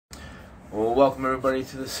Well, welcome everybody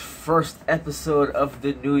to this first episode of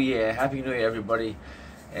the new year. Happy New Year, everybody!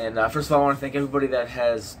 And first of all, I want to thank everybody that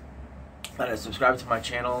has subscribed to my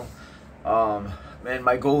channel. Man,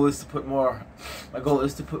 my goal is to put more. More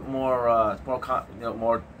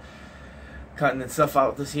content and stuff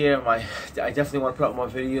out this year. I definitely want to put out more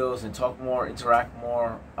videos and talk more, interact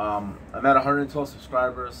more. I'm at 112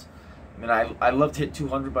 subscribers. I mean, I'd love to hit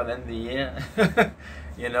 200 by the end of the year.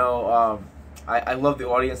 You know. I love the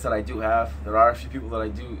audience that I do have. There are a few people that I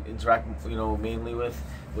do interact, mainly with,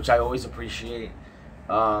 which I always appreciate.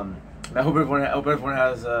 I hope everyone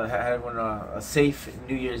has had a safe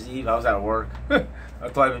New Year's Eve. I was at work.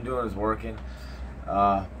 That's all I've been doing is working.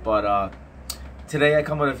 But today I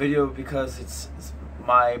come with a video because it's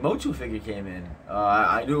my motu figure came in.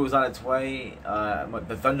 I knew it was on its way.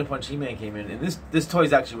 The Thunder Punch He-Man came in, and this toy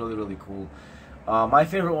is actually really cool. My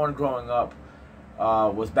favorite one growing up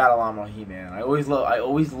was Battle Armor He-Man. I always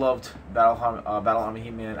loved Battle Armor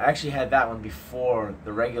He-Man. I actually had that one before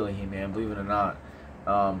the regular He-Man, believe it or not.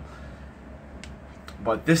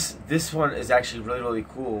 But this one is actually really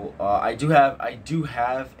cool. I do have a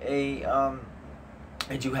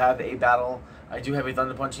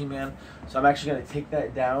Thunder Punch He-Man. So I'm actually gonna take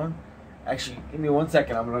that down. Actually, give me 1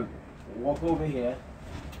 second. I'm gonna walk over here.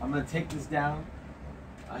 I'm gonna take this down.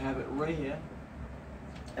 I have it right here.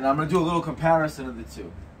 And I'm gonna do a little comparison of the two.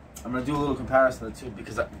 Because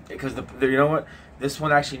you know what, this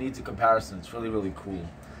one actually needs a comparison. It's really cool.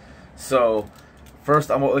 So first,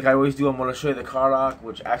 like I always do, I'm gonna show you the card arc,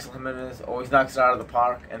 which Axel Jimenez always knocks it out of the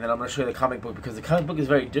park, and then I'm gonna show you the comic book because the comic book is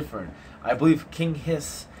very different. I believe King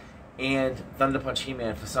Hiss and Thunder Punch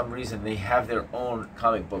He-Man, for some reason, they have their own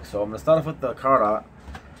comic book. So I'm gonna start off with the card art.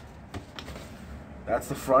 That's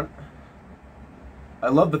the front. I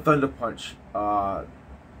love the Thunder Punch.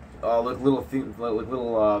 Little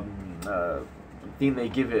theme they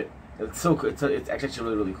give it. It's so cool. It's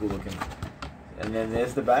actually really cool looking. And then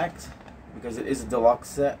there's the back, because it is a deluxe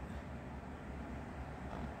set.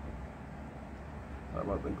 Sorry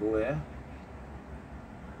about the glare.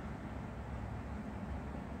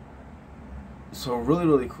 So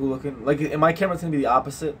really cool looking. Like in my camera, it's gonna be the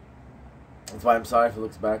opposite. That's why I'm sorry if it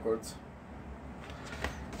looks backwards.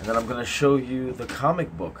 And then I'm gonna show you the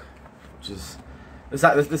comic book, which is.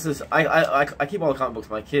 This is I keep all the comic books.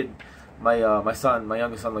 My youngest son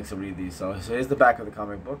likes to read these. So here's the back of the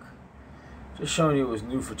comic book. Just showing you it was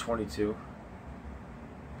new for 22.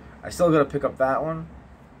 I still gotta pick up that one,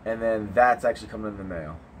 and then that's actually coming in the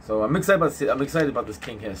mail. So I'm excited about this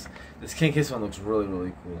King Hiss. This King Hiss one looks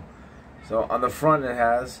really cool. So on the front it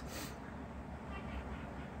has.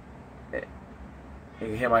 You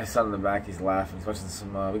can hear my son in the back. He's laughing. He's watching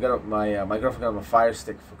some. My girlfriend got him a Fire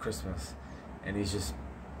Stick for Christmas. And he's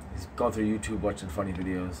going through YouTube watching funny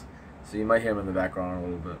videos. So you might hear him in the background a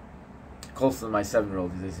little bit. Closer to my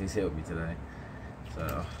 7-year-old, he's here with me today.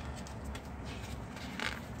 So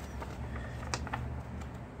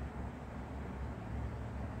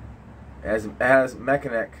it has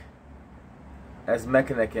Mechanic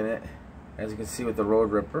in it, as you can see with the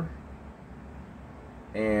Road Ripper.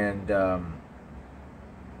 And oh,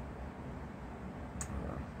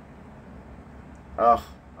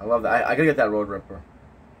 I love that. I gotta get that Road Ripper.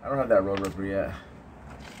 I don't have that Road Ripper yet.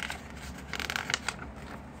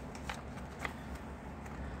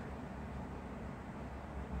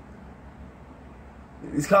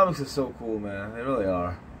 These comics are so cool, man. They really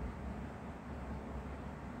are.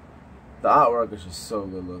 The artwork is just so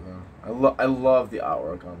good looking. I love the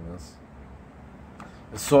artwork on this.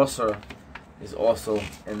 The Sorcerer is also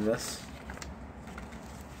in this.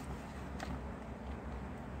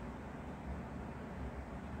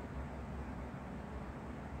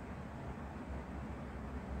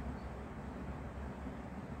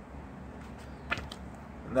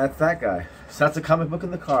 And that's that guy. So that's a comic book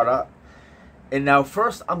in the card art. And now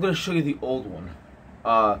first, I'm going to show you the old one.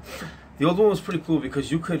 The old one was pretty cool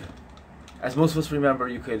because you could, as most of us remember,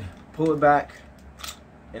 you could pull it back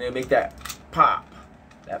and it would make that pop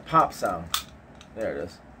sound. There it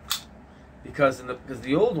is. Because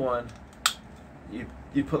the old one, you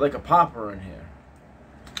put like a popper in here.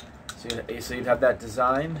 So you'd have that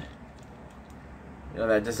design,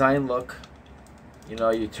 that design look. You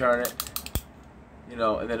turn it. And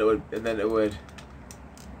then it would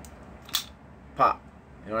pop.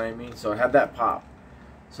 You know what I mean? So I have that pop.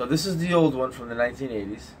 So this is the old one from the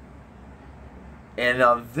 1980s. And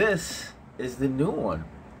now this is the new one.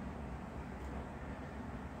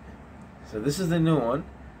 So this is the new one.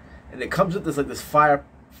 And it comes with this fire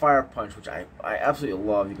punch, which I absolutely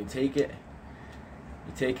love. You can take it.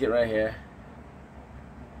 You take it right here.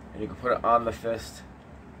 And you can put it on the fist.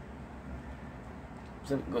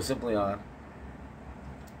 Goes simply on.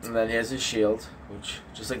 And then here's his shield, which,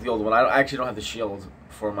 just like the old one, I actually don't have the shield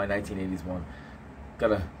for my 1980s one.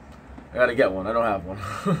 I gotta get one. I don't have one.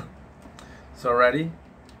 So ready?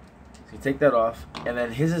 So you take that off, and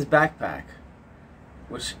then here's his backpack,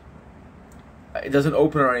 which it doesn't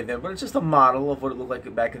open or anything, but it's just a model of what it looked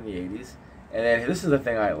like back in the 80s. And then this is the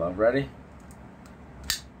thing I love. Ready?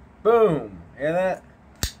 Boom! Hear that?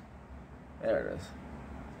 There it is.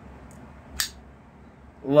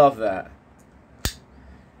 Love that.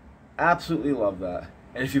 Absolutely love that.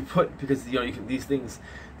 And if you put, because you know you can, these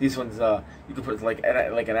ones you can put like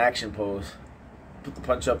an action pose. Put the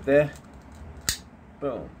punch up there.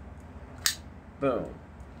 Boom. Boom.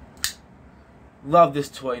 Love this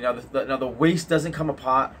toy. Now the waist doesn't come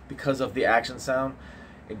apart because of the action sound.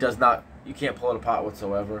 It does not. You can't pull it apart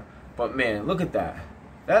whatsoever. But man, look at that.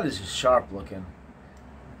 That is just sharp looking.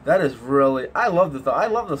 That is really. I love this. I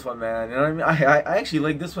love this one, man. You know what I mean? I actually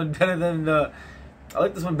like this one better than the. I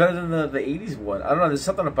like this one better than the 80s one. I don't know. There's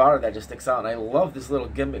something about it that just sticks out, and I love this little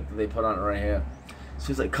gimmick that they put on it right here. So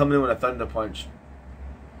he's like coming in with a thunder punch.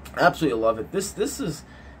 Absolutely love it. They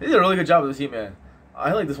did a really good job with this He-Man.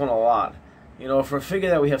 I like this one a lot. You know, for a figure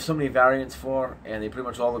that we have so many variants for, and they pretty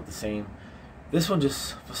much all look the same. This one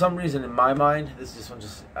just, for some reason in my mind, this one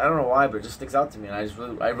just, I don't know why, but it just sticks out to me, and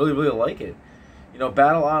I really like it. You know,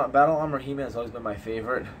 Battle Armor He-Man has always been my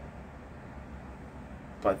favorite.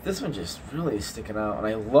 But this one just really is sticking out, and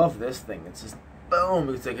I love this thing. It's just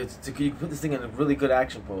boom. It's like you can put this thing in a really good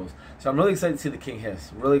action pose. So I'm really excited to see the King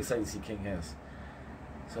Hiss. I'm really excited to see King Hiss.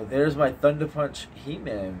 So there's my Thunder Punch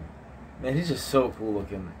He-Man. Man, he's just so cool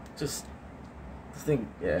looking. Just this thing,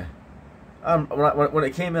 yeah. When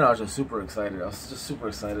it came in, I was just super excited. I was just super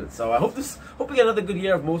excited. So I hope we get another good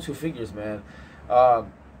year of motu figures, man.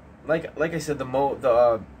 Like I said, the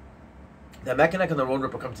Mechanic and the Road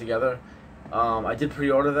Ripper come together. I did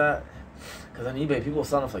pre-order that because on eBay people are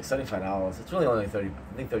selling it for like $75. It's really only 30,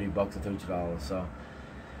 I think $30 or $32. So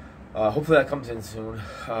hopefully that comes in soon.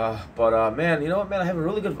 Man, you know what, man? I have a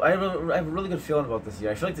really good feeling about this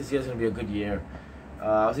year. I feel like this year is gonna be a good year.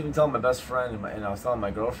 I was even telling my best friend and I was telling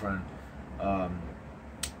my girlfriend that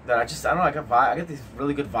I don't know. I get these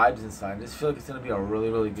really good vibes inside. I just feel like it's gonna be a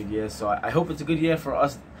really good year. So I hope it's a good year for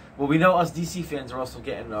us. Well, we know us DC fans are also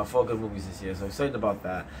getting 4 good movies this year, so I'm excited about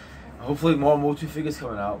that. Hopefully more motu figures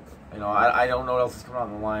coming out. You know, I don't know what else is coming out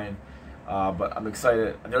in the line, but I'm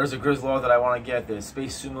excited. There's a Grizzlord that I want to get. There's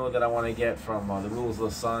Space Sumo that I want to get from the Rules of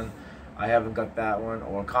the Sun. I haven't got that one.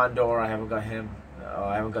 Or Condor, I haven't got him.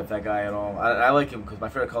 I haven't got that guy at all. I like him because my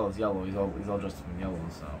favorite color is yellow. He's all dressed up in yellow.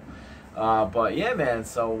 So, but yeah, man.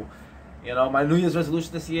 So, you know, my New Year's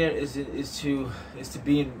resolution this year is to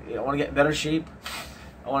be in. I want to get in better shape.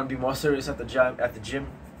 I want to be more serious at the gym.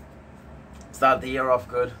 Started the year off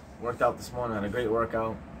good. Worked out this morning. Had a great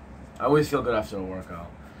workout. I always feel good after a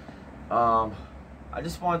workout. I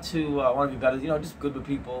just want to be better. You know, just good with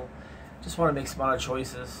people. Just want to make smarter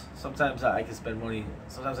choices. Sometimes I can spend money.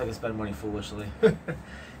 Sometimes I can spend money foolishly, and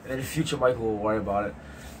then the future Michael will worry about it.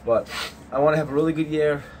 But I want to have a really good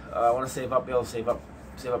year. I want to save up, be able to save up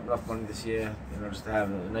enough money this year. You know, just to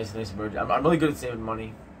have a nice emergency. I'm really good at saving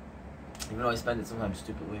money, even though I spend it sometimes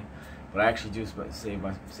stupidly. But I actually do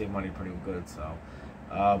save money pretty good. So.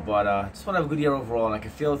 Just want to have a good year overall, and I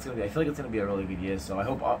feel like it's gonna be a really good year. So I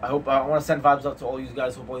want to send vibes out to all you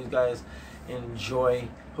guys. Hope all you guys enjoy.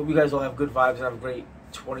 Hope you guys all have good vibes and have a great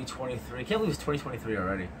 2023. I can't believe it's 2023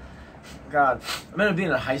 already. God, I remember being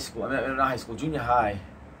in high school. Junior high,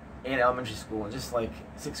 and elementary school, and just like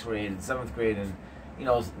 6th grade and 7th grade, and you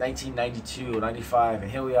know, it was 1992, 95,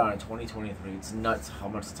 and here we are in 2023. It's nuts how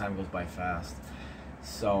much the time goes by fast.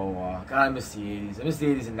 So God, I miss the 80s. I miss the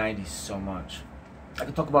 80s and 90s so much. I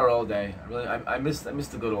could talk about it all day. I miss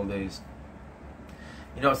the good old days.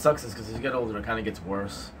 You know, what sucks is because as you get older, it kind of gets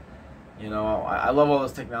worse. You know, I love all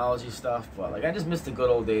this technology stuff, but like I just miss the good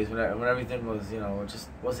old days when everything was, you know, it just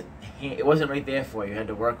wasn't right there for you. You had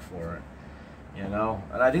to work for it. You know,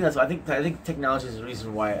 and I think technology is the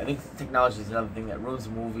reason why. I think technology is another thing that ruins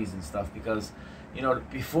movies and stuff because, you know,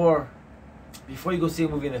 before you go see a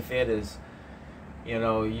movie in the theaters, you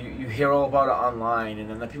know, you hear all about it online, and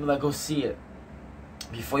then the people that go see it.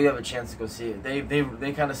 Before you have a chance to go see it,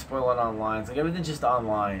 they kind of spoil it online. It's like everything's just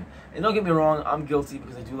online. And don't get me wrong, I'm guilty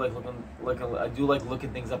because I do like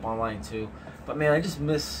looking things up online too. But man, I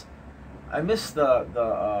miss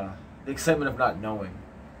the excitement of not knowing.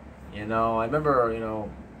 You know, I remember you know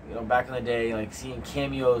back in the day, like seeing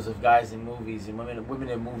cameos of guys in movies and women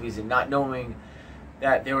in movies and not knowing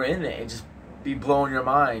that they were in it and just be blowing your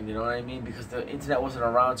mind, you know what I mean? Because the internet wasn't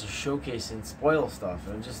around to showcase and spoil stuff,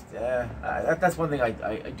 and just that's one thing I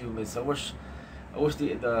do miss. I I wish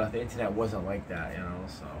the internet wasn't like that, you know.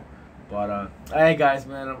 So, but hey guys,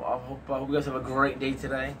 man, I hope you guys have a great day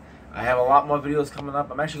today. I have a lot more videos coming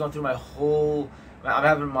up. I'm actually going through my whole. I'm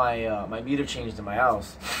having my my meter changed in my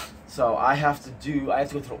house, so I have to go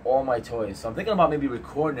through all my toys. So I'm thinking about maybe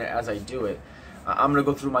recording it as I do it. I'm gonna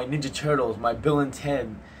go through my Ninja Turtles, my Bill and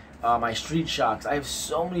Ted, my Street Shocks. I have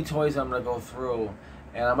so many toys I'm gonna go through,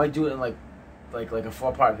 and I might do it in like a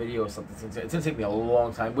 4-part video or something. It's gonna take me a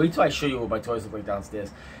long time. Wait till I show you what my toys look like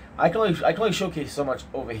downstairs. I can only showcase so much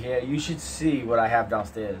over here. You should see what I have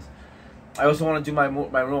downstairs. I also want to do my room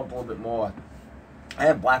up a little bit more. I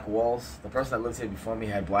have black walls. The person that lived here before me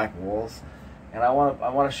had black walls, and I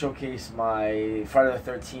want to showcase my Friday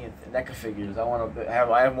the 13th NECA figures. I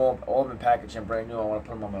have them all been packaged and brand new. I want to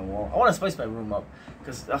put them on my wall. I want to spice my room up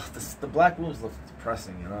because the black rooms look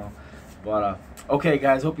depressing, you know. But okay,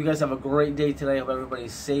 guys. Hope you guys have a great day today. Hope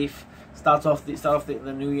everybody's safe. Start off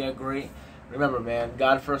the new year great. Remember, man,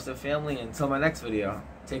 God first and family. Until my next video,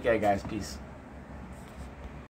 take care, guys. Peace.